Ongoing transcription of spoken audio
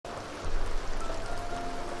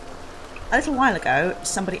A little while ago,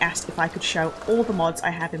 somebody asked if I could show all the mods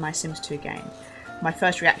I have in my Sims 2 game. My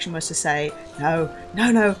first reaction was to say, no,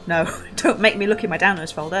 no, no, no, don't make me look in my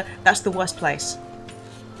downloads folder, that's the worst place.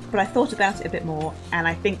 But I thought about it a bit more, and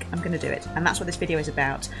I think I'm going to do it, and that's what this video is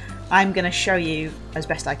about. I'm going to show you as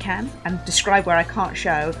best I can, and describe where I can't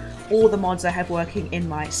show all the mods I have working in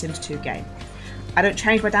my Sims 2 game. I don't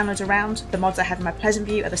change my downloads around. The mods I have in my Pleasant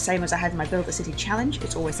View are the same as I had in my Build a City challenge.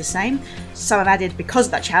 It's always the same. Some I've added because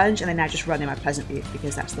of that challenge, and they now just run in my Pleasant View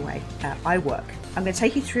because that's the way I work. I'm going to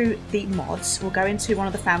take you through the mods. We'll go into one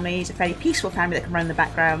of the families, a fairly peaceful family that can run in the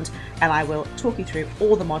background, and I will talk you through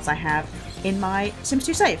all the mods I have in my Sims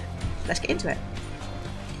 2 save. Let's get into it.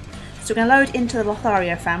 So we're going to load into the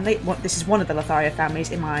Lothario family. This is one of the Lothario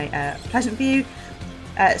families in my Pleasant View.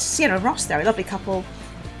 Sienna and Ross, they're a lovely couple.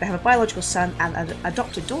 They have a biological son and an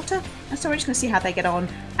adopted daughter, and so we're just going to see how they get on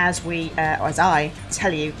as I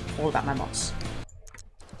tell you all about my mods.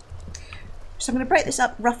 So I'm going to break this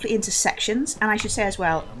up roughly into sections, and I should say as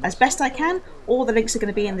well, as best I can, all the links are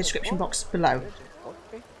going to be in the description box below.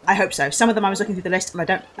 I hope so. Some of them I was looking through the list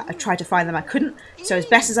and I tried to find them, I couldn't. So as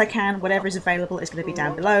best as I can, whatever is available is going to be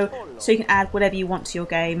down below, so you can add whatever you want to your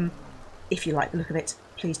game. If you like the look of it,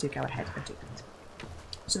 please do go ahead and do that.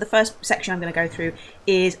 So the first section I'm going to go through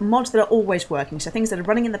is mods that are always working, so things that are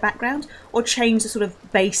running in the background or change the sort of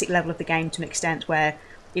basic level of the game to an extent where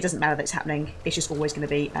it doesn't matter that it's happening, it's just always going to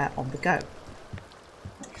be on the go.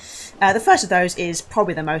 The first of those is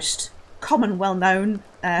probably the most common, well-known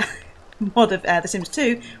mod of The Sims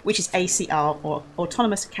 2, which is ACR, or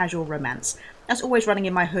Autonomous Casual Romance. That's always running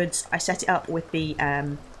in my hoods. I set it up with the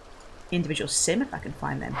individual sim, if I can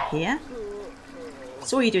find them here.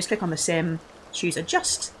 So all you do is click on the sim, choose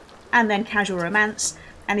Adjust, and then Casual Romance,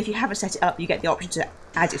 and if you haven't set it up you get the option to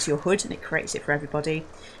add it to your hood and it creates it for everybody.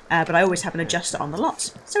 But I always have an adjuster on the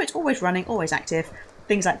lot, so it's always running, always active.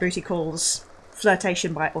 Things like booty calls,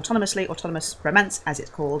 flirtation by Autonomous Romance as it's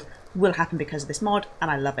called, will happen because of this mod, and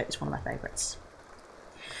I love it. It's one of my favourites.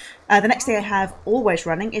 The next thing I have always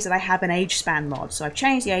running is that I have an Agespan mod. So I've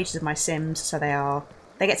changed the ages of my Sims so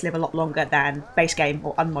they get to live a lot longer than base game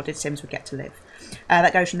or unmodded Sims would get to live.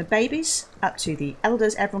 That goes from the babies up to the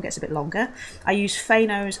elders. Everyone gets a bit longer. I use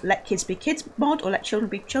Fano's Let Kids Be Kids mod, or Let Children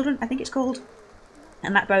Be Children, I think it's called.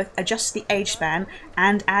 And that both adjusts the age span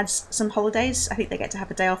and adds some holidays. I think they get to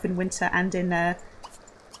have a day off in winter and in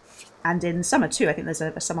summer too. I think there's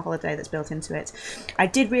a summer holiday that's built into it. I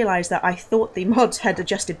did realise that I thought the mod had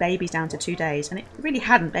adjusted babies down to 2 days, and it really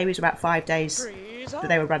hadn't. Babies were about 5 days that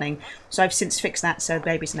they were running. So I've since fixed that, so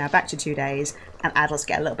babies are now back to 2 days, and adults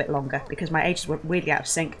get a little bit longer because my ages were weirdly out of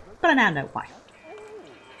sync, but I now know why.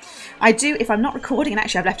 I do, if I'm not recording, and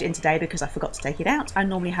actually I've left it in today because I forgot to take it out, I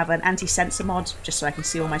normally have an anti-censor mod, just so I can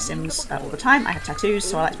see all my Sims all the time. I have tattoos,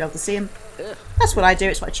 so I like to be able to see them. That's what I do,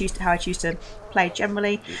 it's what how I choose to play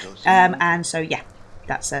generally. And so yeah,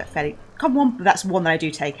 that's a fairly common one, but that's one that I do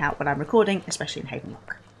take out when I'm recording, especially in Haven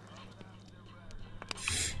Lock.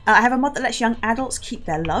 I have a mod that lets young adults keep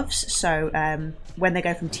their loves, so when they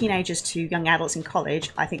go from teenagers to young adults in college,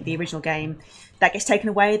 I think the original game, that gets taken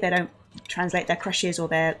away. They don't translate their crushes or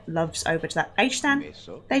their loves over to that age stand.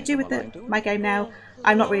 They do with my game now.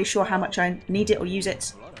 I'm not really sure how much I need it or use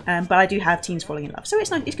it, but I do have teens falling in love, so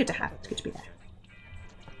it's good to have, it's good to be there.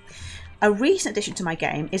 A recent addition to my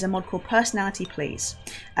game is a mod called Personality Please.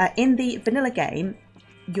 In the vanilla game,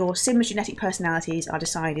 your Sim's genetic personalities are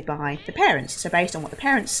decided by the parents, so based on what the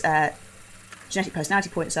parents' genetic personality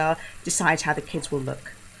points are, decides how the kids will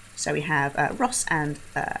look. So we have Ross and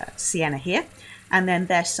Sienna here, and then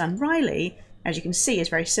their son Riley, as you can see, is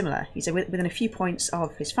very similar. He's within a few points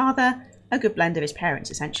of his father, a good blend of his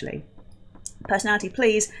parents essentially. Personality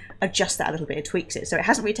Please adjusts that a little bit, it tweaks it, so it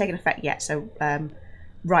hasn't really taken effect yet, so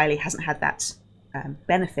Riley hasn't had that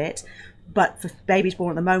benefit. But for babies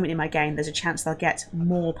born at the moment in my game, there's a chance they'll get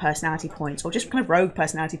more personality points, or just kind of rogue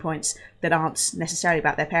personality points that aren't necessarily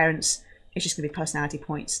about their parents. It's just going to be personality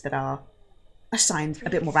points that are assigned a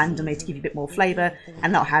bit more randomly to give you a bit more flavour,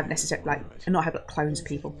 and not have clones of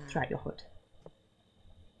people throughout your hood.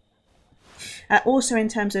 Also, in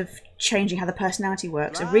terms of changing how the personality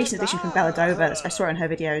works, a recent addition from Belladova, I saw it in her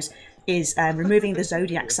videos, is removing the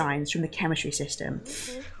zodiac signs from the chemistry system.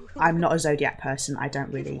 I'm not a zodiac person. I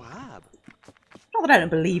don't really... Not that I don't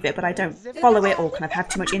believe it, but I don't follow it or kind of have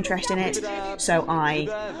too much interest in it. So I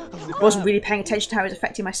wasn't really paying attention to how it was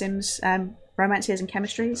affecting my Sims romances and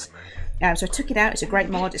chemistries. So I took it out. It's a great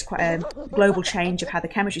mod. It's quite a global change of how the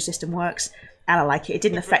chemistry system works, and I like it. It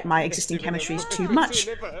didn't affect my existing chemistries too much,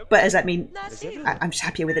 but as I'm just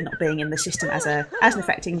happier with it not being in the system as an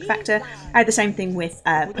affecting factor. I had the same thing with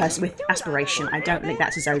aspiration. I don't think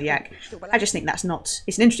that's a zodiac. I just think that's not.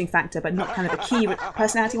 It's an interesting factor, but not kind of a key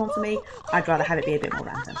personality one for me. I'd rather have it be a bit more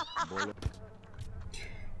random.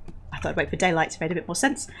 I thought I'd wait for daylight to make a bit more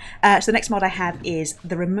sense. So the next mod I have is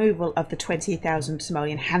the removal of the 20,000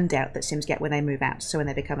 simoleon handout that Sims get when they move out. So when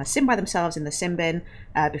they become a Sim by themselves in the Sim bin,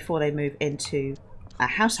 before they move into a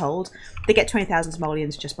household, they get 20,000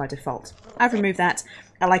 simoleons just by default. I've removed that.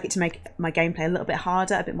 I like it to make my gameplay a little bit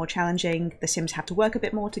harder, a bit more challenging. The Sims have to work a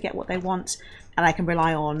bit more to get what they want, and I can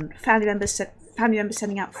rely on family members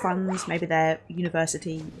sending out funds, maybe their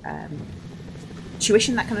university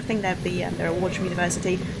tuition, that kind of thing, their awards from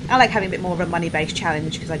university. I like having a bit more of a money-based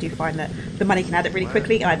challenge because I do find that the money can add up really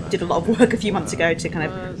quickly, and I did a lot of work a few months ago to kind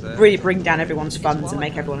of really bring down everyone's funds and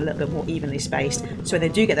make everyone a little bit more evenly spaced, so when they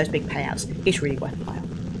do get those big payouts, it's really worthwhile.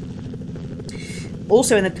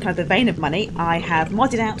 Also in the kind of the vein of money, I have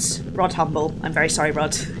modded out Rod Humble. I'm very sorry,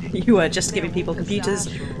 Rod. You were just giving people computers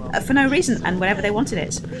for no reason and whenever they wanted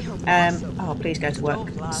it. Oh, please go to work,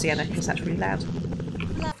 Sienna, because that's really loud.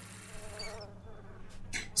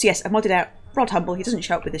 So yes, I've modded out Rod Humble. He doesn't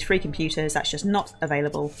show up with his free computers. That's just not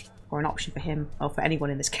available or an option for him or for anyone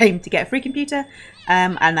in this game to get a free computer.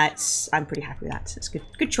 And I'm pretty happy with that. It's a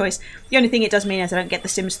good choice. The only thing it does mean is I don't get The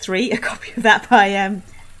Sims 3, a copy of that by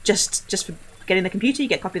just for getting the computer. You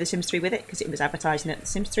get a copy of The Sims 3 with it because it was advertising that The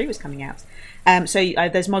Sims 3 was coming out.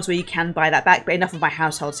 There's mods where you can buy that back, but enough of my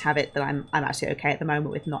households have it that I'm absolutely okay at the moment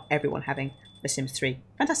with not everyone having The Sims 3.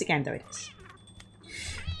 Fantastic game though it is.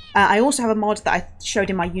 I also have a mod that I showed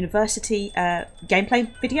in my university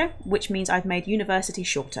gameplay video, which means I've made university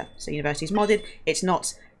shorter. So university is modded. It's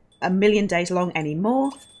not a million days long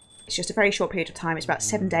anymore. It's just a very short period of time. It's about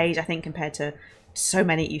 7 days, I think, compared to so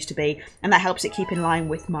many it used to be, and that helps it keep in line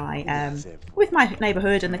with my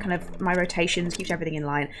neighbourhood and the kind of my rotations, keeps everything in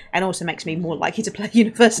line, and also makes me more likely to play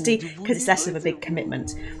university because it's less of a big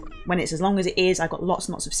commitment. When it's as long as it is, I've got lots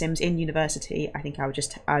and lots of Sims in university. I think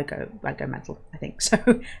I'd go mental. I think so.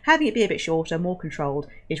 Having it be a bit shorter, more controlled,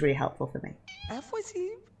 is really helpful for me.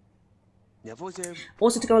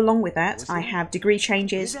 Also, to go along with that, I have degree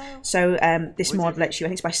changes. So this mod lets you, I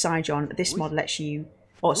think it's by Sijon, this mod lets you,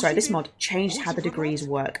 this mod changes how the degrees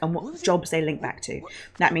work and what jobs they link back to.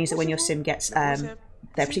 That means that when your Sim gets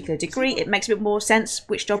their particular degree, it makes a bit more sense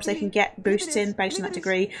which jobs they can get boosts in based on that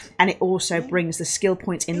degree, and it also brings the skill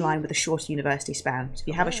points in line with a shorter university span. So if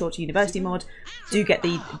you have a shorter university mod, do get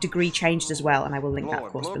the degree changed as well, and I will link that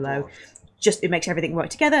of course below. Just, it makes everything work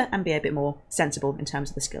together and be a bit more sensible in terms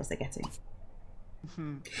of the skills they're getting.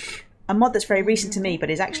 A mod that's very recent to me, but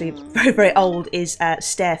is actually very, very old, is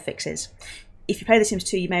Stair fixes. If you play The Sims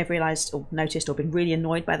 2, you may have realised or noticed or been really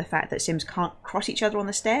annoyed by the fact that Sims can't cross each other on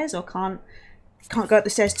the stairs, or can't go up the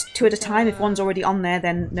stairs two at a time. If one's already on there,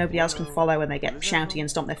 then nobody else can follow and they get shouty and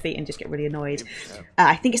stomp their feet and just get really annoyed.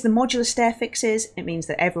 I think it's the modular stair fixes. It means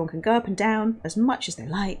that everyone can go up and down as much as they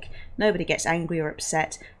like. Nobody gets angry or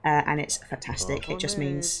upset, and it's fantastic. It just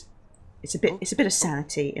means it's a bit of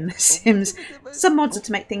sanity in The Sims. Some mods are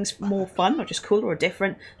to make things more fun or just cooler or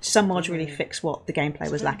different. Some mods really fix what the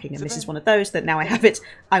gameplay was lacking, and this is one of those that now I have it,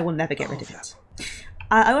 I will never get rid of it.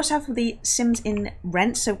 I also have the Sims in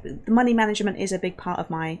rent, so the money management is a big part of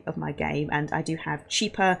my game, and I do have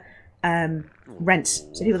cheaper rents.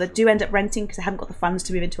 So people that do end up renting because they haven't got the funds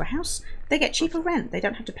to move into a house, they get cheaper rent. They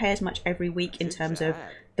don't have to pay as much every week in terms of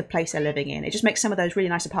the place they're living in. It just makes some of those really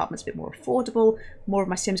nice apartments a bit more affordable. More of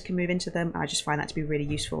my Sims can move into them, and I just find that to be really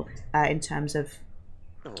useful in terms of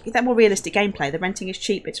that more realistic gameplay. The renting is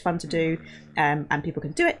cheap, it's fun to do, and people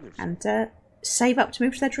can do it and save up to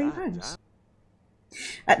move to their dream homes.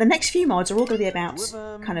 The next few mods are all going to be about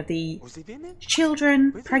kind of the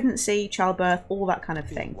children, pregnancy, childbirth, all that kind of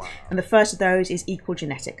thing. And the first of those is equal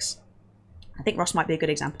genetics. I think Ross might be a good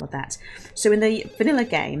example of that. So in the vanilla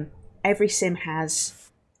game, every Sim has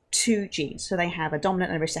 2 genes. So they have a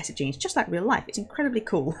dominant and a recessive genes, just like real life. It's incredibly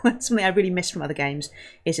cool. That's something I really miss from other games,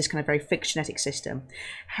 is this kind of very fixed genetic system.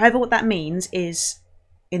 However, what that means is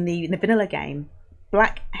in the vanilla game,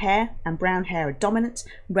 black hair and brown hair are dominant,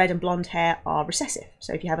 red and blonde hair are recessive.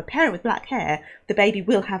 So if you have a parent with black hair, the baby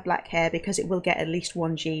will have black hair because it will get at least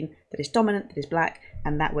one gene that is dominant, that is black,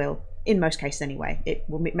 and that will, in most cases anyway, it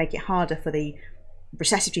will make it harder for the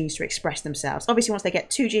recessive genes to express themselves. Obviously, once they get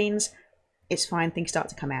 2 genes, it's fine, things start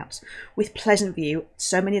to come out. With Pleasant View,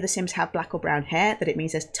 so many of the Sims have black or brown hair that it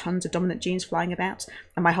means there's tons of dominant genes flying about,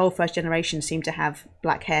 and my whole first generation seemed to have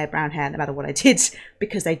black hair, brown hair, no matter what I did,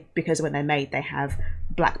 because when they're made, they have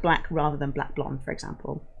black rather than black blonde, for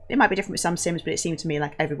example. It might be different with some Sims, but it seemed to me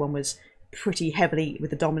like everyone was pretty heavily with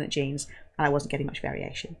the dominant genes, and I wasn't getting much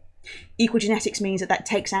variation. Equal genetics means that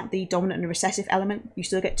takes out the dominant and recessive element. You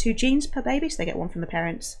still get 2 genes per baby, so they get one from the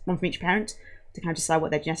parents, one from each parent, to kind of decide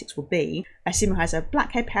what their genetics will be. A Sim who has a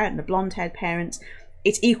black-haired parent and a blonde-haired parent,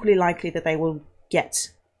 it's equally likely that they will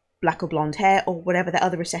get black or blonde hair, or whatever their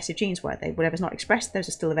other recessive genes were. Whatever's not expressed, those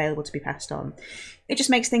are still available to be passed on. It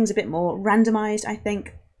just makes things a bit more randomised, I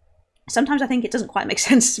think. Sometimes I think it doesn't quite make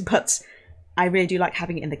sense, but I really do like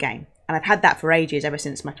having it in the game. And I've had that for ages, ever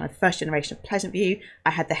since my kind of first generation of Pleasant View. I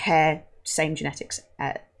had the hair, same genetics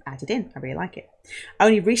added in. I really like it.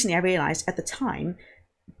 Only recently I realised at the time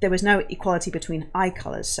there was no equality between eye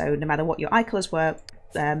colours. So no matter what your eye colours were,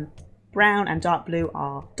 brown and dark blue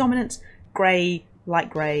are dominant, grey,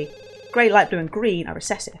 light blue and green are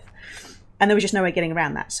recessive. And there was just no way getting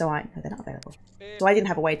around that. So no, they're not available. So I didn't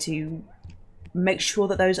have a way to make sure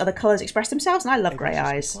that those other colours express themselves, and I love grey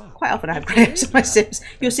eyes. Quite often I have grey eyes on my Sims.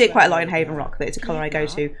 You'll see it quite a lot in Haven Rock, that it's a colour I go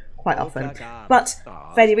to quite often. But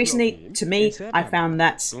fairly recently, to me, I found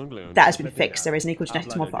that has been fixed. There is an equal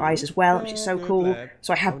genetics mod for eyes as well, which is so cool.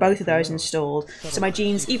 So I have both of those installed. So my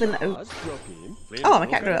genes, even though... Oh, my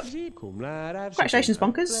cat grew up. Congratulations,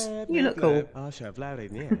 Bonkers. You look cool.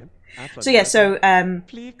 So yeah,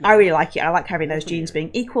 I really like it. I like having those genes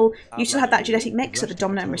being equal. You still have that genetic mix of the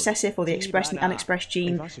dominant and recessive, or the expressed and the unexpressed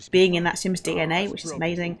gene being in that Sim's DNA, which is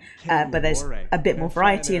amazing. But there's a bit more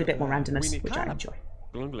variety and a bit more randomness, which I enjoy.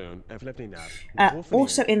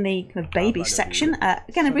 Also in the kind of baby section,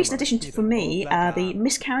 again a recent addition for me are the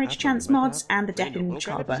Miscarriage chance mods and the death in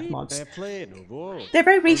childbirth mods. They're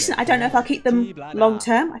very recent. I don't know if I'll keep them long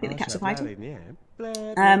term. I think the cats are vital.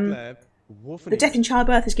 The death in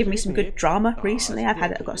childbirth has given me some good drama recently. I've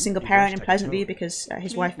got a single parent in Pleasant View because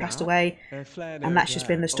his wife passed away, and that's just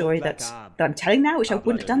been the story that I'm telling now, which I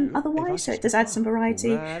wouldn't have done otherwise, so it does add some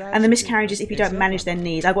variety. And the miscarriages, if you don't manage their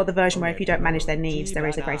needs, I've got the version where if you don't manage their needs, there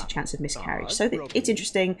is a greater chance of miscarriage. So it's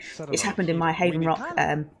interesting. It's happened in my Haven Rock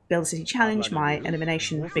Build a City Challenge, my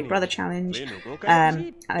Elimination Big Brother Challenge,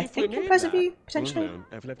 and I think in Pleasant View, potentially.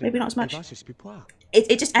 Maybe not as much.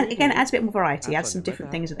 It just, again, adds a bit more variety, adds some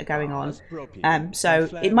different things that are going on. So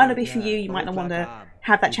it might not be for you, you might not want to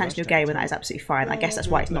have that chance in your game, and that is absolutely fine. I guess that's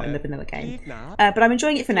why it's not in the vanilla game. But I'm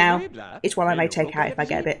enjoying it for now. It's one I may take out if I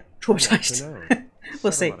get a bit traumatised.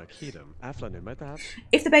 We'll see.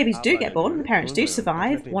 If the babies do get born and the parents do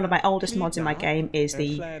survive, one of my oldest mods in my game is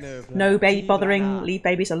the No Baby Bothering Leave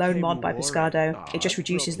Babies Alone mod by Pescado. It just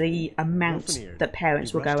reduces the amount that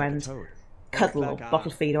parents will go and cuddle or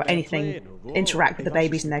bottle feed or anything, interact with the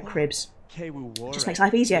babies in their cribs. It just makes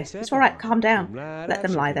life easier. It's alright, calm down, let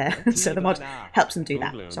them lie there. So the mod helps them do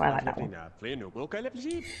that, so I like that one.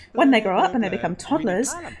 When they grow up and they become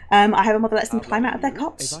toddlers, I have a mod that lets them climb out of their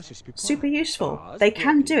cots. Super useful. They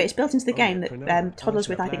can do it. It's built into the game that toddlers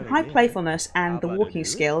with, I think, high playfulness and the walking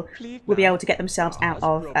skill will be able to get themselves out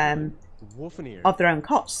of their own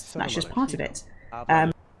cots. That's just part of it.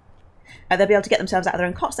 They'll be able to get themselves out of their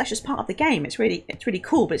own cots. That's just part of the game. It's really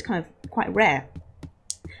cool, but it's kind of quite rare,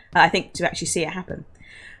 I think, to actually see it happen.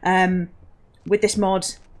 With this mod,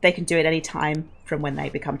 they can do it any time from when they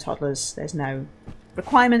become toddlers. There's no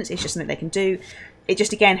requirements. It's just something they can do. It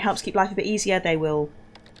just, again, helps keep life a bit easier. They will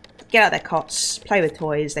get out of their cots, play with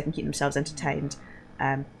toys. They can keep themselves entertained.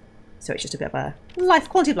 So it's just a bit of a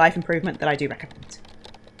quality of life improvement that I do recommend.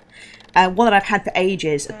 One that I've had for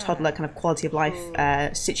ages, a toddler kind of quality of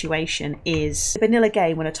life situation, is a vanilla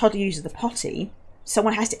game when a toddler uses the potty,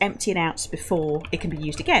 someone has to empty it out before it can be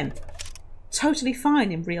used again. Totally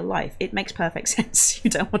fine in real life. It makes perfect sense. You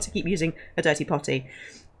don't want to keep using a dirty potty.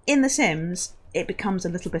 In The Sims, it becomes a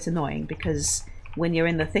little bit annoying because when you're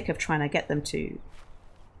in the thick of trying to get them to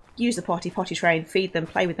use the potty train, feed them,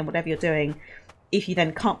 play with them, whatever you're doing, if you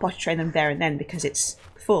then can't potty train them there and then because it's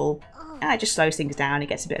full, it just slows things down. It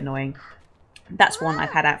gets a bit annoying. That's one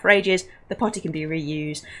I've had out for ages. The potty can be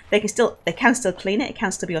reused. They can still clean it. It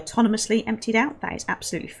can still be autonomously emptied out. That is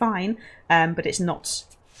absolutely fine, but it's not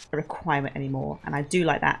a requirement anymore. And I do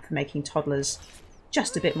like that for making toddlers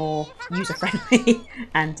just a bit more user-friendly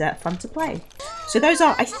and fun to play. So those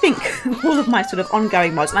are, I think, all of my sort of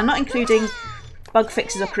ongoing mods. And I'm not including bug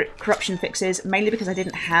fixes or corruption fixes, mainly because I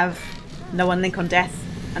didn't have No One Link on Death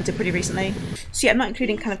until pretty recently. So yeah, I'm not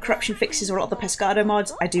including kind of corruption fixes or a lot of the Pescado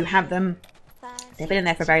mods. I do have them. They've been in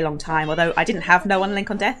there for a very long time, although I didn't have No One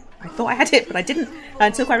Link on Death. I thought I had it, but I didn't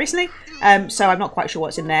until quite recently. So I'm not quite sure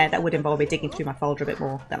what's in there. That would involve me digging through my folder a bit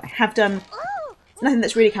more than I have done. Nothing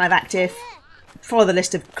that's really kind of active. Follow the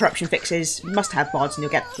list of corruption fixes, must have mods, and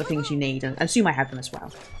you'll get the things you need, and assume I have them as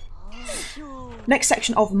well. Next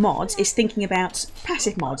section of mods is thinking about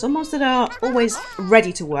passive mods, or mods that are always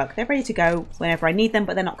ready to work. They're ready to go whenever I need them,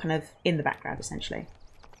 but they're not kind of in the background, essentially.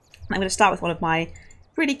 I'm going to start with one of my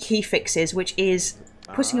really key fixes, which is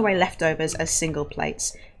putting away leftovers as single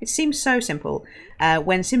plates. It seems so simple.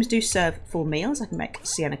 When Sims do serve full meals, I can make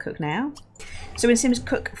Sienna cook now. So when Sims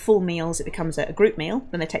cook full meals, it becomes a group meal,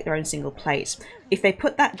 then they take their own single plates. If they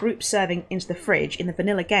put that group serving into the fridge, in the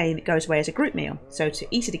vanilla game, it goes away as a group meal. So to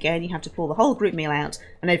eat it again, you have to pull the whole group meal out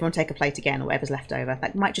and everyone take a plate again, or whatever's left over.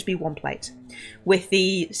 That might just be one plate. With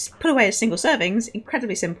the put away as single servings,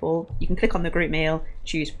 incredibly simple. You can click on the group meal,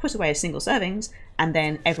 choose put away as single servings, and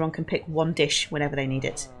then everyone can pick one dish whenever they need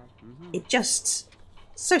it. It just...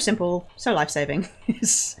 so simple, so life-saving.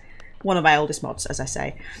 It's one of my oldest mods, as I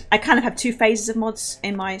say. I kind of have two phases of mods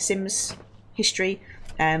in my Sims history.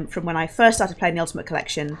 From when I first started playing the Ultimate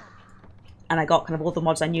Collection, and I got kind of all the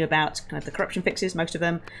mods I knew about, kind of the corruption fixes, most of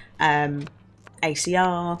them,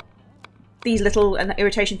 ACR, these little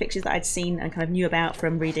irritation fixes that I'd seen and kind of knew about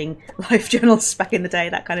from reading life journals back in the day,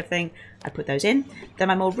 that kind of thing. I put those in. Then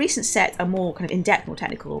my more recent set are more kind of in-depth, more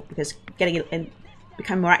technical, because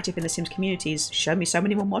becoming more active in the Sims communities showed me so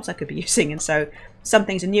many more mods I could be using, and so some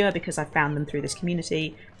things are newer because I found them through this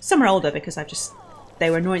community. Some are older because they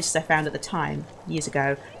were annoyances I found at the time, years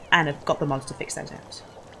ago, and I've got the mods to fix those out.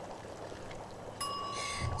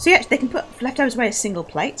 So yeah, they can put leftovers away as single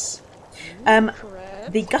plates.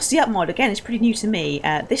 The Gussy Up mod, again, is pretty new to me.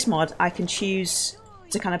 This mod, I can choose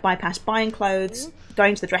to kind of bypass buying clothes,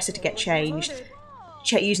 going to the dresser to get changed,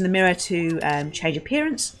 using the mirror to change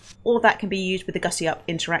appearance. All of that can be used with the Gussy Up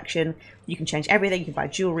interaction. You can change everything, you can buy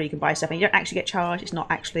jewellery, you can buy stuff, and you don't actually get charged. It's not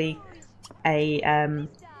actually a...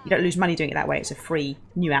 you don't lose money doing it that way. It's a free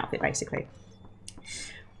new outfit, basically.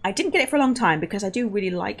 I didn't get it for a long time because I do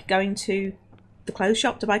really like going to the clothes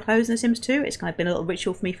shop to buy clothes in The Sims 2. It's kind of been a little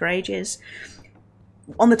ritual for me for ages.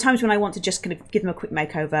 On the times when I want to just kind of give them a quick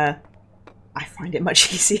makeover, I find it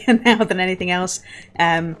much easier now than anything else.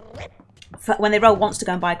 When they roll wants to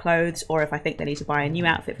go and buy clothes, or if I think they need to buy a new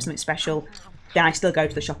outfit for something special, then I still go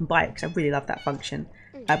to the shop and buy it because I really love that function.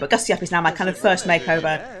 But Gussy Up is now my kind of first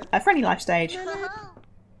makeover for any life stage.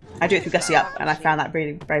 I do it through Gussy Up, and I found that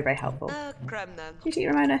really very, very helpful. Did you,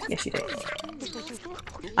 Ramona? Yes, you did.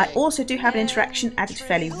 I also do have an interaction added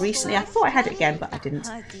fairly recently. I thought I had it again, but I didn't.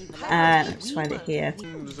 Let's find it here.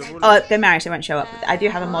 Oh, they're married, so it won't show up. I do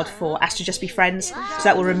have a mod for Us to Just Be Friends, so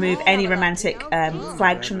that will remove any romantic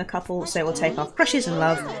flags from the couple, so it will take off crushes and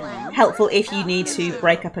love. Helpful if you need to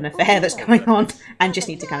break up an affair that's going on and just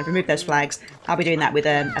need to kind of remove those flags. I'll be doing that with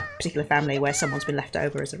a particular family where someone's been left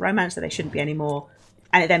over as a romance that they shouldn't be anymore.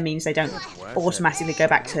 And it then means they don't automatically go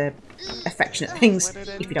back to affectionate things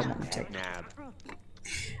if you don't want them to.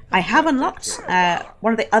 I have unlocked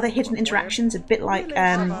one of the other hidden interactions, a bit like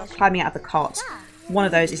climbing out of the cot. One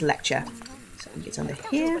of those is lecture. So I think it's under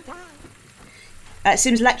here.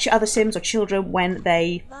 Sims lecture other Sims or children when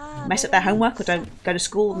they mess up their homework or don't go to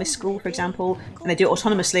school, miss school, for example, and they do it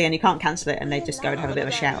autonomously and you can't cancel it and they just go and have a bit of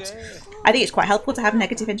a shout. I think it's quite helpful to have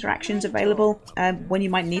negative interactions available when you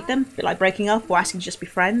might need them, a bit like breaking up or asking to just be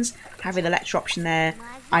friends. Having the lecture option there,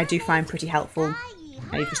 I do find pretty helpful,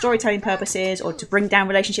 maybe for storytelling purposes or to bring down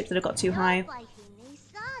relationships that have got too high.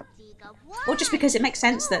 Or just because it makes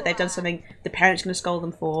sense that they've done something the parents are going to scold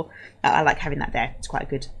them for. I like having that there. It's quite a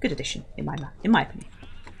good addition, in my opinion.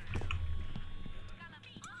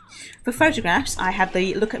 For photographs, I have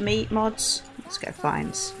the Look at Me mods. Let's go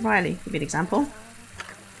find Riley, give me an example.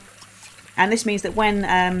 And this means that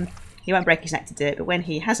when, he won't break his neck to do it, but when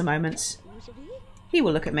he has a moment, he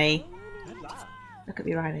will look at me. Look at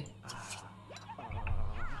me, Riley.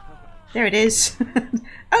 There it is.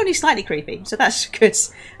 Only slightly creepy, so that's good.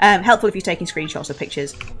 Helpful if you're taking screenshots or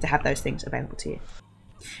pictures to have those things available to you.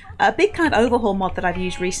 A big kind of overhaul mod that I've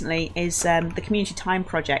used recently is the Community Time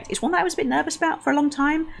project. It's one that I was a bit nervous about for a long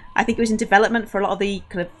time. I think it was in development for a lot of the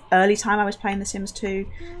kind of early time I was playing The Sims 2.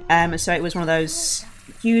 So it was one of those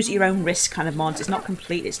use at your own risk kind of mods. It's not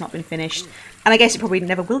complete, it's not been finished. And I guess it probably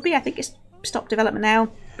never will be. I think it's stopped development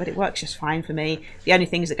now, but it works just fine for me. The only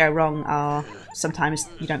things that go wrong are sometimes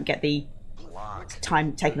you don't get the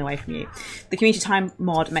time taken away from you. The Community Time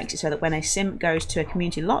mod makes it so that when a Sim goes to a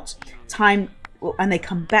community lot, and they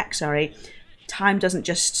come back, time doesn't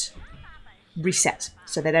just reset.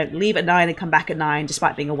 So they don't leave at 9 and come back at 9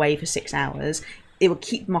 despite being away for 6 hours. it will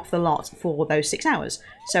keep them off the lot for those 6 hours.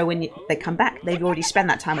 So when they come back, they've already spent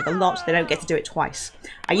that time at the lot. They don't get to do it twice.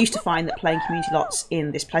 I used to find that playing community lots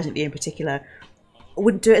in this Pleasant View in particular, I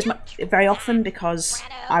wouldn't do it as much very often because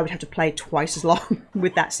I would have to play twice as long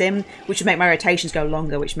with that sim, which would make my rotations go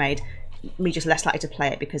longer, which made me just less likely to play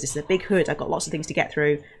it because it's a big hood. I've got lots of things to get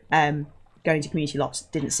through. Going to community lots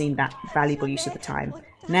didn't seem that valuable use of the time.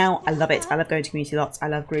 Now I love it. I love going to community lots. I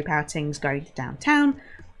love group outings, going to downtown,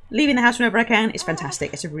 leaving the house whenever I can. It's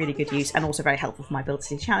fantastic. It's a really good use and also very helpful for my Build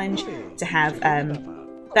City challenge to have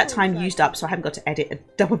that time used up, so I haven't got to edit a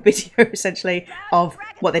double video essentially of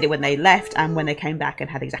what they did when they left and when they came back and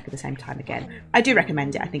had exactly the same time again. I do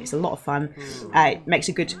recommend it. I think it's a lot of fun. It makes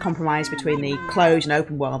a good compromise between the closed and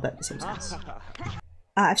open world that The Sims has.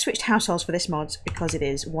 I've switched households for this mod because it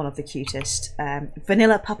is one of the cutest.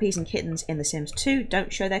 Vanilla puppies and kittens in The Sims 2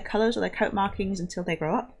 don't show their colours or their coat markings until they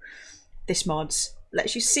grow up. This mod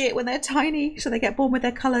lets you see it when they're tiny, so they get born with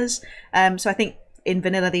their colours. So I think in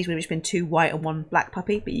vanilla these would have just been 2 white and 1 black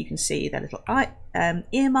puppy, but you can see their little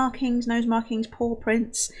ear markings, nose markings, paw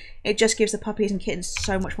prints. It just gives the puppies and kittens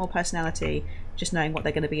so much more personality, just knowing what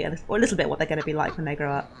they're going to be, or a little bit what they're going to be like when they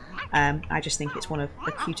grow up. I just think it's one of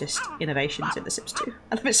the cutest innovations in The Sims 2.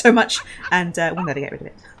 I love it so much, and we'll never get rid of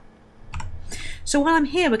it. So while I'm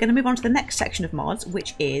here, we're going to move on to the next section of mods,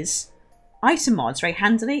 which is item mods. Very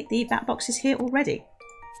handily, the Batbox is here already.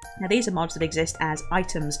 Now these are mods that exist as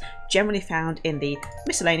items generally found in the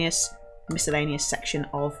miscellaneous section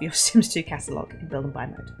of your Sims 2 catalogue in Build and Buy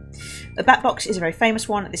mode. The Batbox is a very famous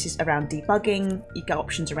one. This is around debugging. You get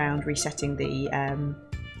options around resetting the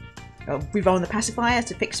rerolling the pacifier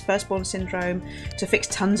to fix firstborn syndrome, to fix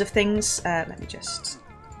tons of things. Let me just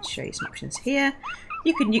show you some options here.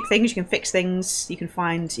 You can nuke things, you can fix things, you can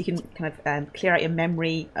kind of clear out your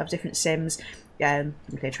memory of different Sims. You can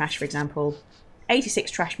clear trash, for example.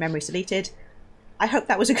 86 trash memories deleted. I hope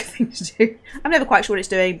that was a good thing to do. I'm never quite sure what it's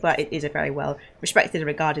doing, but it is a very well respected and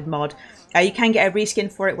regarded mod. You can get a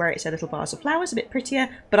reskin for it where it's a little vase of flowers, a bit prettier,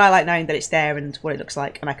 but I like knowing that it's there and what it looks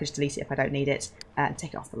like, and I can just delete it if I don't need it and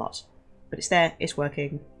take it off the lot. But it's there, it's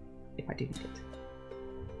working, if I do need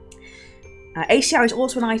it. ACR is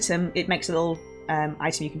also an item. It makes a little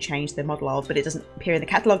item you can change the model of, but it doesn't appear in the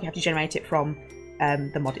catalogue. You have to generate it from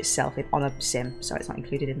the mod itself on a sim, so it's not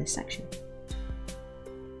included in this section.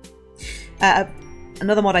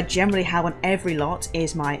 Another mod I generally have on every lot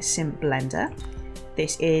is my Sim Blender.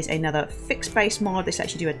 This is another fixed-based mod. This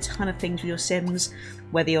lets you do a ton of things with your Sims,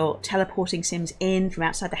 whether you're teleporting Sims in from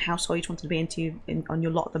outside the household you just want to be on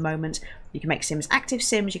your lot at the moment. You can make Sims active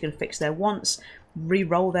Sims, you can fix their wants,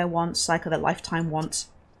 re-roll their wants, cycle their lifetime wants,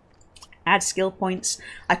 add skill points.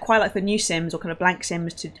 I quite like for new Sims or kind of blank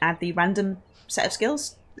Sims to add the random set of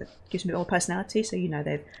skills. That gives them a bit more personality, so you know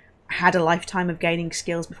they've had a lifetime of gaining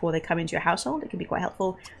skills before they come into your household. It can be quite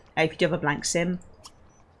helpful if you do have a blank sim.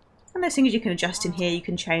 And there's things you can adjust in here. You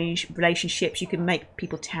can change relationships. You can make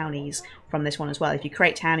people townies from this one as well. If you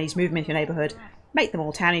create townies, move them into your neighbourhood, make them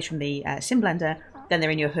all townies from the Sim Blender, then they're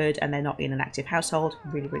in your hood and they're not in an active household.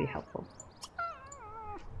 Really, really helpful.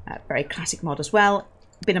 Very classic mod as well.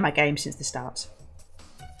 Been in my game since the start.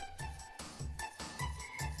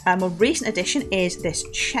 A more recent addition is this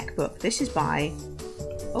checkbook. This is by...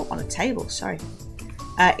 Oh, on a table, sorry.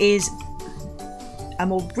 A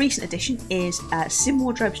more recent addition is Sim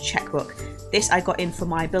Wardrobe's Checkbook. This I got in for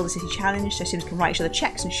my Build a City challenge, so Sims can write each other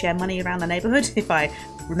checks and share money around the neighbourhood, if I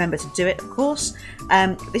remember to do it, of course.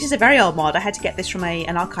 This is a very old mod. I had to get this from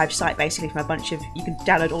an archive site, basically, from a bunch of... You can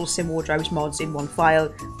download all Sim Wardrobe's mods in one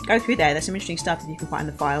file. Go through there. There's some interesting stuff that you can find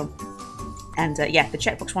in the file. And yeah, the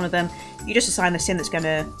checkbook's one of them. You just assign the Sim that's going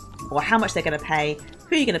to... or how much they're going to pay,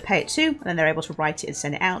 who you're going to pay it to, and then they're able to write it and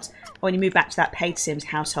send it out. And when you move back to that paid Sims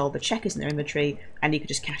household, the check is in their inventory, and you can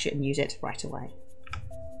just cash it and use it right away.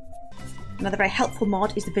 Another very helpful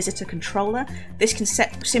mod is the Visitor Controller. This can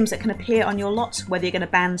set Sims that can appear on your lot, whether you're going to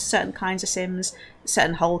ban certain kinds of Sims,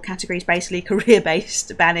 certain whole categories, basically,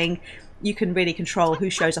 career-based banning. You can really control who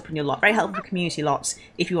shows up on your lot. Very helpful for community lots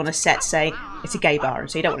if you want to set, say, it's a gay bar,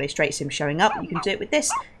 and so you don't want any straight Sims showing up. You can do it with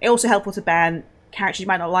this. It's also helpful to ban characters you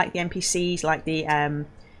might not like, the NPCs, like the I'm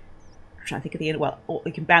trying to think of the, well,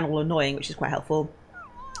 you can ban all annoying, which is quite helpful.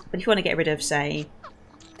 But if you want to get rid of, say,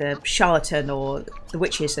 the charlatan or the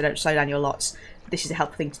witches that don't slow down your lots, this is a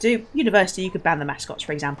helpful thing to do. University, you could ban the mascots,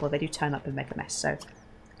 for example. They do turn up and make a mess, so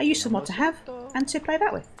a useful mod to have and to play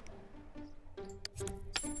that with.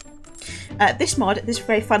 This mod, this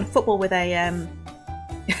very fun football with a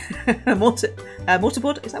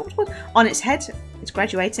mortarboard, is that mortarboard? On its head. It's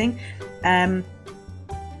graduating.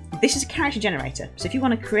 This is a character generator. So if you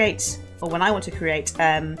want to create, or when I want to create,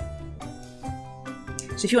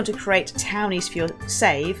 So if you want to create townies for your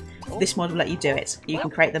save, this mod will let you do it. You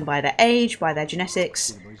can create them by their age, by their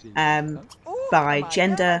genetics, by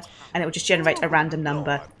gender, and it will just generate a random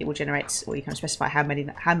number. It will generate, or you can specify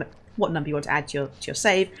what number you want to add to your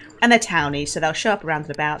save, and they're townies, so they'll show up around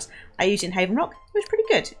and about. I used it in Haven Rock. It was pretty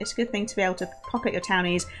good. It's a good thing to be able to populate your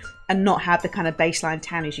townies and not have the kind of baseline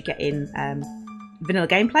townies you get in vanilla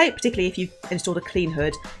gameplay, particularly if you've installed a clean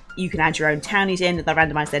HUD. You can add your own townies in, and they'll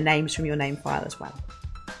randomise their names from your name file as well.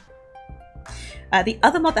 The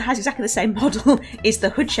other mod that has exactly the same model is the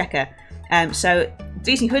HUD checker. So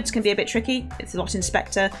deleting HUDs can be a bit tricky. It's a lot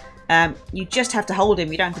inspector. You just have to hold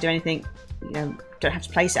him. You don't have to do anything. You know, don't have to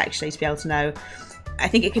place it actually to be able to know. I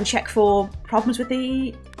think it can check for problems with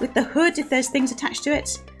the HUD if there's things attached to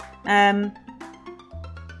it.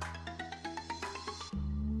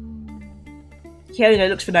 He only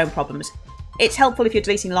looks for known problems. It's helpful if you're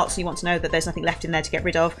deleting lots and you want to know that there's nothing left in there to get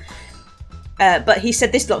rid of. But he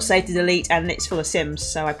said this lot's safe to delete and it's full of Sims,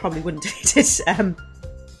 so I probably wouldn't delete it.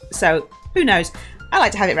 So who knows? I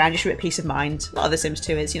like to have it around just for a bit of peace of mind. A lot of the Sims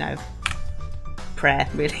 2 is, you know, prayer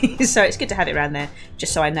really. So it's good to have it around there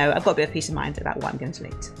just so I know I've got a bit of peace of mind about what I'm going to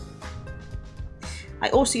delete. I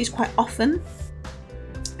also use quite often.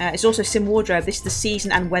 It's also Sim Wardrobe. This is the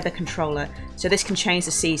season and weather controller. So this can change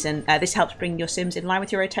the season. This helps bring your Sims in line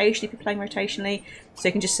with your rotation if you're playing rotationally. So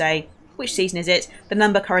you can just say, which season is it? The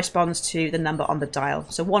number corresponds to the number on the dial.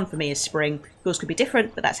 So 1 for me is spring. Yours could be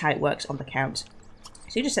different, but that's how it works on the count.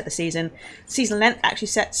 So you just set the season. Season length actually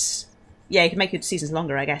sets... Yeah, you can make your seasons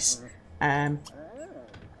longer, I guess.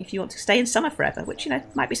 If you want to stay in summer forever, which, you know,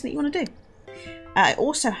 might be something you want to do. I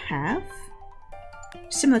also have,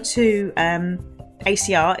 similar to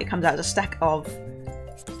ACR, it comes out as a stack of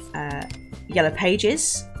yellow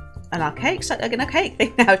pages. An archaic, like an archaic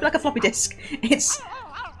thing now, it's like a floppy disk. It's...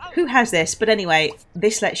 Who has this? But anyway,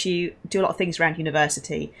 this lets you do a lot of things around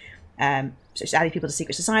university. So it's adding people to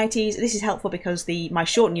secret societies. This is helpful because my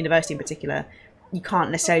shortened university in particular, you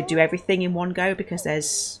can't necessarily do everything in one go because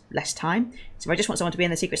there's less time. So if I just want someone to be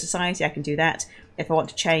in the secret society, I can do that. If I want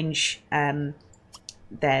to change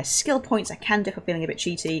their skill points, I can do if I'm feeling a bit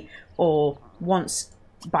cheaty. Or once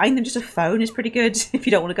buying them just a phone is pretty good. If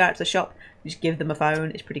you don't want to go out to the shop, just give them a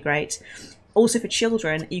phone. It's pretty great. Also for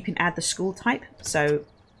children, you can add the school type. So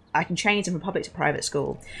I can change them from public to private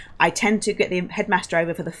school. I tend to get the headmaster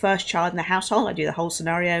over for the first child in the household. I do the whole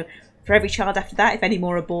scenario. For every child after that, if any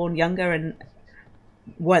more are born younger and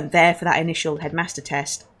weren't there for that initial headmaster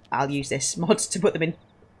test, I'll use this mod to put them in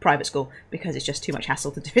private school because it's just too much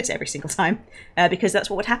hassle to do it every single time. Because that's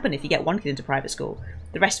what would happen if you get one kid into private school.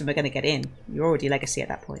 The rest of them are going to get in. You're already legacy at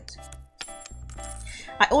that point.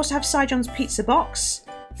 I also have Saijon's Pizza Box.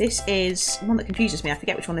 This is one that confuses me. I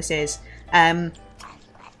forget which one this is.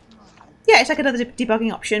 Yeah, it's like another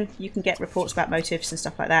debugging option. You can get reports about motifs and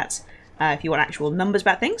stuff like that. If you want actual numbers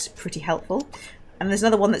about things, pretty helpful. And there's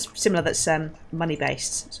another one that's similar that's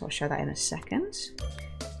money-based. So I'll show that in a second.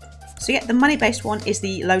 So yeah, the money-based one is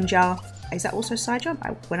the loan jar. Is that also Saijon?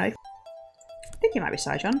 I think it might be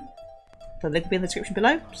Saijon. The link will be in the description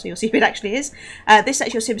below, so you'll see if it actually is. This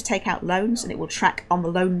lets your Sims take out loans, and it will track on the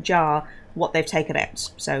loan jar what they've taken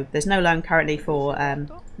out. So there's no loan currently for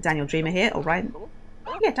Daniel Dreamer here, or Ryan.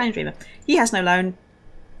 Yeah, Daniel Dreamer. He has no loan,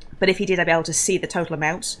 but if he did, I'd be able to see the total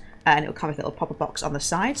amount, and it will come with a little pop-up box on the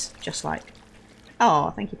side, just like...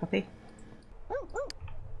 Oh, thank you, puppy.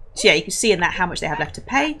 So yeah, you can see in that how much they have left to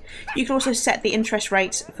pay. You can also set the interest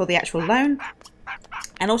rate for the actual loan,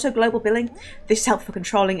 and also global billing. This is helpful for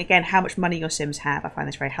controlling, again, how much money your Sims have. I find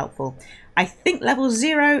this very helpful. I think level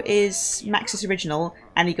 0 is Max's original,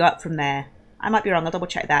 and you go up from there. I might be wrong, I'll double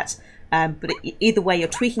check that. But either way, you're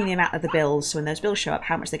tweaking the amount of the bills, so when those bills show up,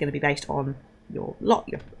 how much they're going to be based on your lot,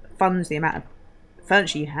 your funds, the amount of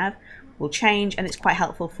furniture you have will change, and it's quite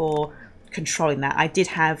helpful for controlling that. I did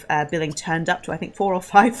have billing turned up to I think 4 or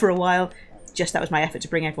 5 for a while. Just that was my effort to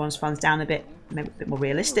bring everyone's funds down a bit, maybe a bit more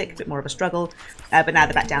realistic, a bit more of a struggle. But now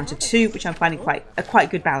they're back down to 2, which I'm finding a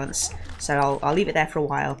quite good balance. So I'll leave it there for a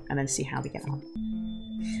while and then see how we get on.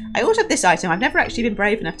 I also have this item. I've never actually been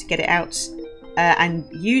brave enough to get it out and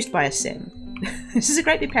used by a Sim. This is a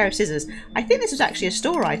great big pair of scissors. I think this was actually a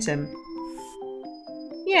store item.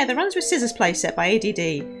 Yeah, the Runs with Scissors playset by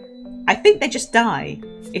ADD. I think they just die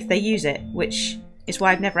if they use it, which is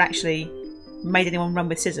why I've never actually made anyone run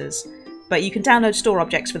with scissors. But you can download store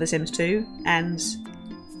objects for The Sims 2, and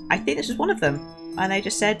I think this was one of them. And they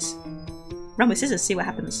just said, run with scissors, see what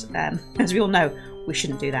happens. As we all know, we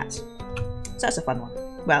shouldn't do that. So that's a fun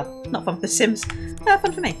one. Well, not fun for The Sims,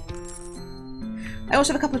 fun for me. I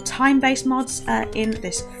also have a couple of time-based mods in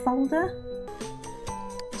this folder.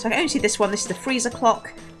 So I can only see this one. This is the freezer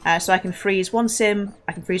clock. So I can freeze one sim,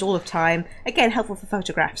 I can freeze all of time. Again, helpful for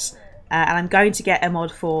photographs. And I'm going to get a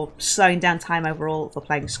mod for slowing down time overall for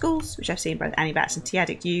playing schools, which I've seen both Anibats and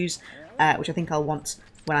T-Addict use, which I think I'll want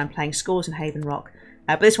when I'm playing schools in Haven Rock.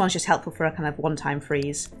 But this one's just helpful for a kind of one-time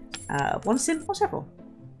freeze of one sim or several.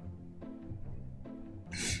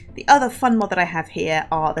 The other fun mod that I have here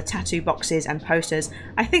are the tattoo boxes and posters.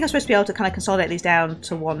 I think I'm supposed to be able to kind of consolidate these down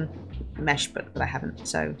to one mesh, but I haven't,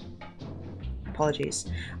 so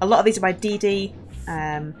apologies. A lot of these are by DD.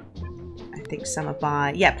 I think some are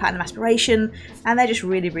by, yeah, Platinum Aspiration, and they're just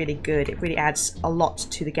really, really good. It really adds a lot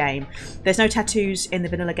to the game. There's no tattoos in the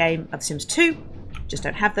vanilla game of Sims 2, just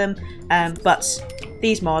don't have them, but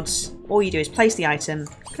these mods, all you do is place the item,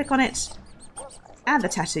 click on it, and the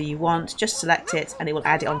tattoo you want, just select it and it will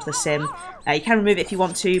add it onto the sim. You can remove it if you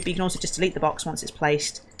want to, but you can also just delete the box once it's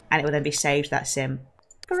placed and it will then be saved to that sim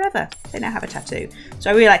forever. They now have a tattoo.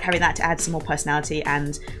 So I really like having that to add some more personality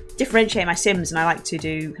and differentiate my sims, and I like to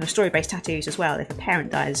do kind of story-based tattoos as well. If a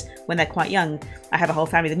parent dies when they're quite young, I have a whole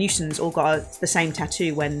family, the Newsons, all got the same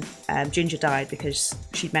tattoo when Ginger died because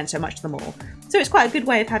she'd meant so much to them all. So it's quite a good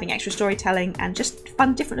way of having extra storytelling and just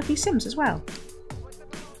fun different looking sims as well.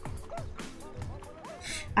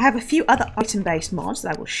 I have a few other item-based mods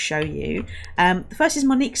that I will show you. The first is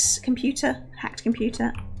Monique's computer, hacked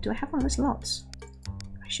computer. Do I have one of those lots?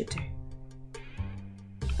 I should do.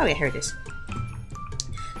 Oh yeah, here it is.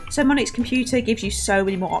 So Monique's computer gives you so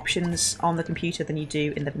many more options on the computer than you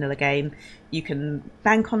do in the vanilla game. You can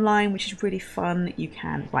bank online, which is really fun. You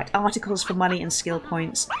can write articles for money and skill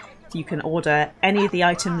points. You can order any of the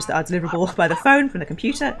items that are deliverable by the phone from the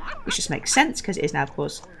computer, which just makes sense because it is now, of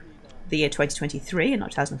course, the year 2023 and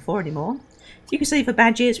not 2004 anymore. You can save for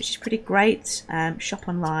badges, which is pretty great. Shop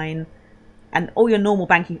online, and all your normal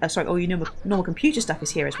banking, all your normal computer stuff is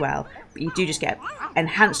here as well. But you do just get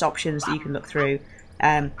enhanced options that you can look through,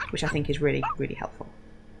 which I think is really, really helpful.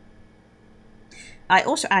 I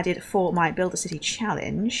also added for my Build a City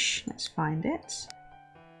challenge. Let's find it.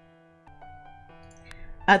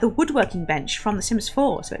 The woodworking bench from The Sims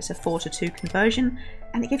 4, so it's a 4:2 conversion,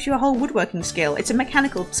 and it gives you a whole woodworking skill. It's a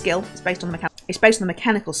mechanical skill. It's based on the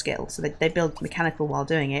mechanical skill, so they build mechanical while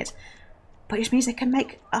doing it. But it just means they can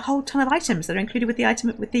make a whole ton of items that are included with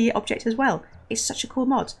the object as well. It's such a cool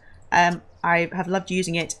mod. I have loved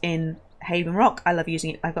using it in Haven Rock. I love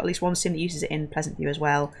using it. I've got at least one sim that uses it in Pleasant View as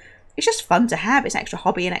well. It's just fun to have. It's an extra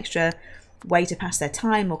hobby, an extra way to pass their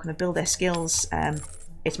time or kind of build their skills.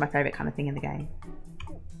 It's my favourite kind of thing in the game.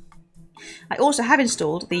 I also have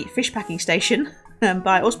installed the fish packing station,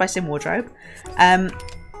 also by Sim Wardrobe,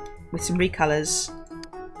 with some recolours,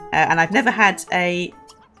 and I've never had a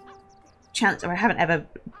chance, or I haven't ever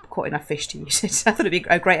caught enough fish to use it, so I thought it'd be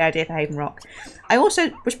a great idea for Haven Rock. I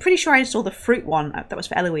also was pretty sure I installed the fruit one, that was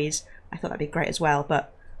for Eloise. I thought that'd be great as well,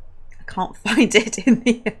 but I can't find it in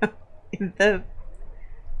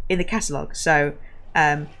the catalogue, so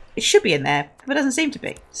it should be in there, but it doesn't seem to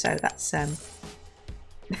be, so that's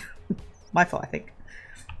my fault, I think.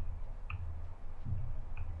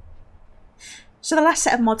 So the last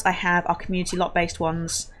set of mods I have are community lot based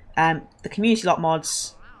ones. The community lot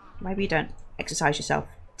mods, maybe you don't exercise yourself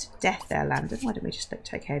to death there, Landon. Why don't we just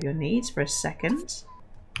take care of your needs for a second?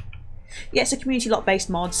 Yeah, so community lot based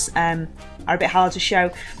mods are a bit hard to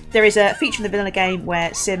show. There is a feature in the vanilla game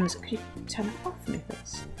where Sims... Could you turn that off for me,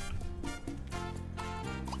 please?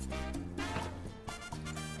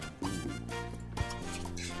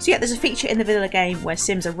 So yeah, there's a feature in the vanilla game where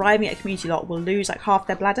Sims arriving at a community lot will lose like half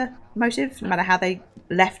their bladder motive, no matter how they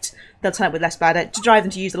left. They'll turn up with less bladder to drive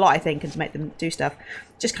them to use the lot, I think, and to make them do stuff.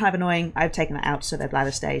 Just kind of annoying. I've taken that out so their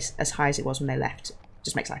bladder stays as high as it was when they left.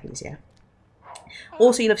 Just makes life easier.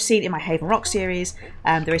 Also, you'll have seen in my Haven Rock series,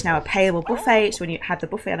 there is now a payable buffet. So when you have the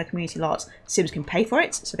buffet on a community lot, Sims can pay for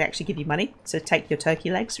it. So they actually give you money to take your turkey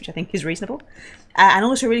legs, which I think is reasonable. And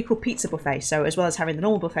also a really cool pizza buffet. So as well as having the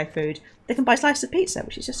normal buffet food, they can buy slices of pizza,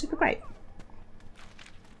 which is just super great.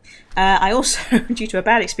 I also, due to a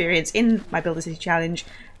bad experience in my Build a City challenge,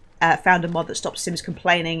 found a mod that stops Sims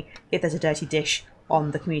complaining if there's a dirty dish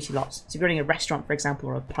on the community lot. So if you're running a restaurant, for example,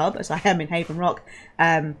 or a pub, as I am in Haven Rock,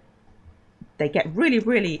 they get really,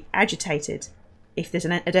 really agitated if there's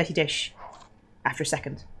a dirty dish after a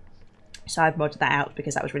second. So I've modded that out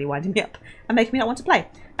because that was really winding me up and making me not want to play.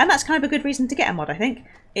 And that's kind of a good reason to get a mod, I think,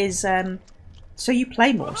 is so you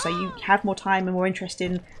play more, so you have more time and more interest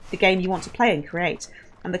in the game you want to play and create.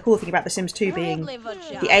 And the cool thing about The Sims 2 being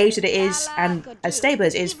the age that it is and as stable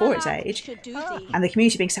as it is for its age, and the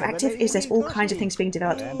community being so active, is there's all kinds of things being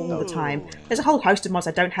developed all the time. There's a whole host of mods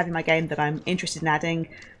I don't have in my game that I'm interested in adding,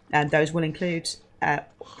 and those will include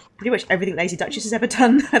pretty much everything Lazy Duchess has ever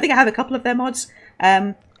done. I think I have a couple of their mods.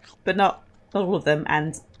 but not all of them,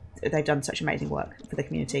 and they've done such amazing work for the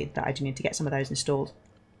community that I do need to get some of those installed.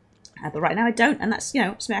 But right now I don't, and that's, you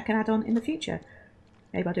know, something I can add on in the future.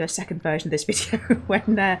 Maybe I'll do a second version of this video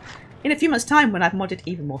when, in a few months' time, when I've modded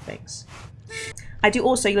even more things. I do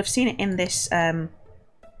also, you'll have seen it in this, in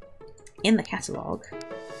the catalogue.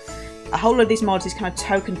 A whole lot of these mods, these kind of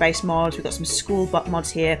token-based mods. We've got some school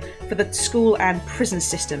mods here. For the school and prison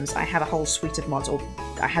systems, I have a whole suite of mods, or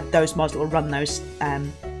I have those mods that will run those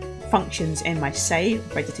functions in my save,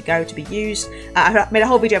 ready to go to be used. I made a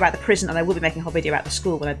whole video about the prison, and I will be making a whole video about the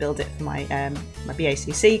school when I build it for my my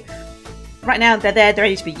BACC. Right now, they're there, they're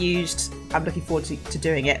ready to be used. I'm looking forward to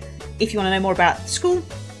doing it. If you want to know more about the school,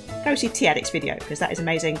 go see T-Addict's video, because that is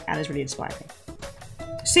amazing and has really inspired me.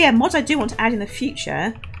 So yeah, mods I do want to add in the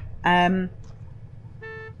future. I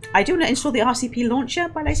do want to install the RCP launcher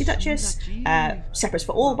by Lazy Duchess, Separates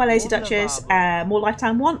for All by Lazy Duchess, more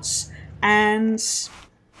Lifetime Wants, and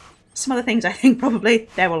some other things I think probably.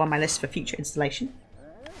 They're all on my list for future installation.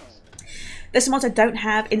 There's some mods I don't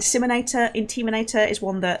have. Intimidator is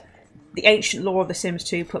one that the ancient lore of The Sims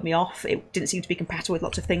 2 put me off. It didn't seem to be compatible with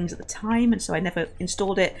lots of things at the time, and so I never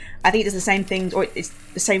installed it. I think it does the same things, or it's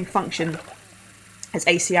the same function as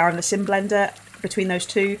ACR and the Sim Blender between those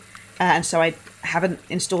two, and so I haven't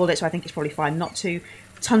installed it, so I think it's probably fine not to.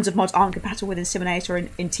 Tons of mods aren't compatible with Inseminator and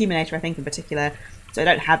Intimidator, I think, in particular, so I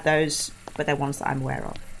don't have those, but they're ones that I'm aware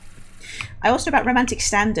of. I also know about Romantic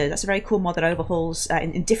Standard. That's a very cool mod that overhauls,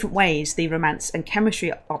 in different ways, the romance and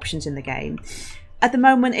chemistry options in the game. At the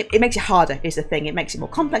moment, it makes it harder, is the thing. It makes it more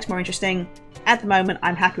complex, more interesting. At the moment,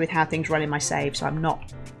 I'm happy with how things run in my save, so I'm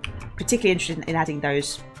not particularly interested in adding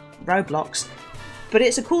those roadblocks. But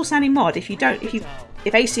it's a cool sounding mod. If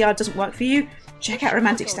ACR doesn't work for you, check out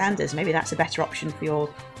Romantic Standards. Maybe that's a better option for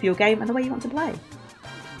your game and the way you want to play.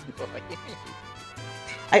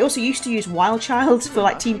 I also used to use Wild Child for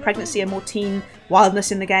like teen pregnancy and more teen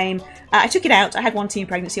wildness in the game. I took it out. I had one teen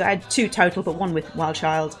pregnancy. I had two total, but one with Wild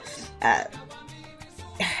Child.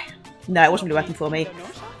 No, it wasn't really working for me.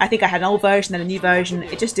 I think I had an old version, then a new version.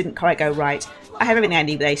 It just didn't quite go right. I have everything I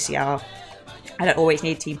need with ACR. I don't always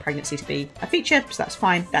need teen pregnancy to be a feature, so that's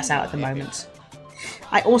fine. That's out at the moment.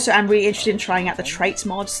 I also am really interested in trying out the traits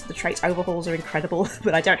mods. The traits overhauls are incredible,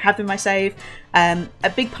 but I don't have them in my save. A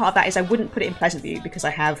big part of that is I wouldn't put it in Pleasant View because I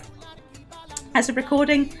have, as of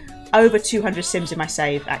recording, over 200 Sims in my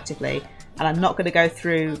save actively, and I'm not going to go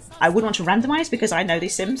through. I wouldn't want to randomise because I know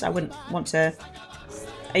these Sims. I wouldn't want to.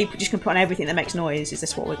 Are you just going to put on everything that makes noise? Is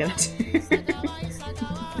this what we're going to do?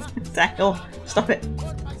 Daniel, stop it.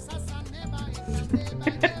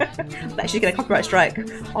 I'm actually going to copyright strike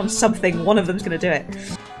on something. One of them's going to do it.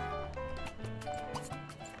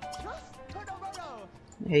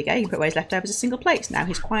 Here you go. You can put away his leftovers as a single plate. Now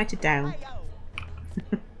he's quieted down.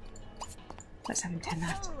 Let's have him tend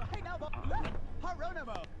that.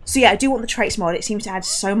 So yeah, I do want the traits mod. It seems to add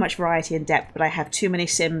so much variety and depth, but I have too many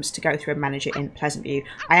Sims to go through and manage it in Pleasant View.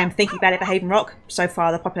 I am thinking about it for Haven Rock. So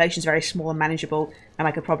far the population is very small and manageable, and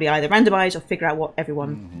I could probably either randomise or figure out what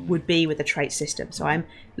everyone would be with the trait system. So I'm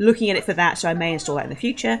looking at it for that, so I may install that in the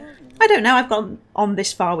future. I don't know, I've gone on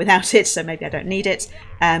this far without it, so maybe I don't need it.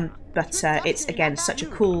 But it's, again, such a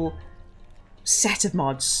cool set of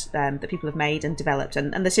mods that people have made and developed,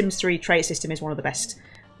 and the Sims 3 trait system is one of the best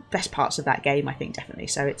parts of that game, I think, definitely.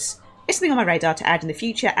 So it's something on my radar to add in the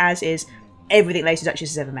future, as is everything Lazy Duchess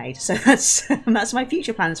has ever made. So that's my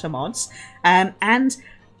future plans for mods, and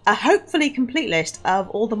a hopefully complete list of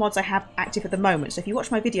all the mods I have active at the moment. So if you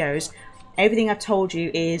watch my videos, everything I've told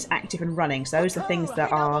you is active and running. So those are the things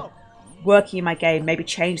that are working in my game, maybe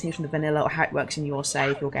change things from the vanilla or how it works in your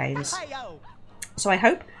save, your games. So I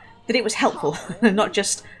hope that it was helpful, not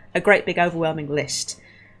just a great big overwhelming list.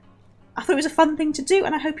 I thought it was a fun thing to do,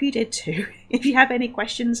 and I hope you did too. If you have any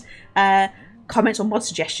questions, comments or mod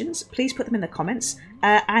suggestions, please put them in the comments,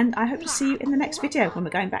 and I hope to see you in the next video when we're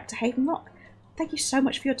going back to Haven Rock. Thank you so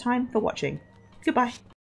much for your time, for watching. Goodbye.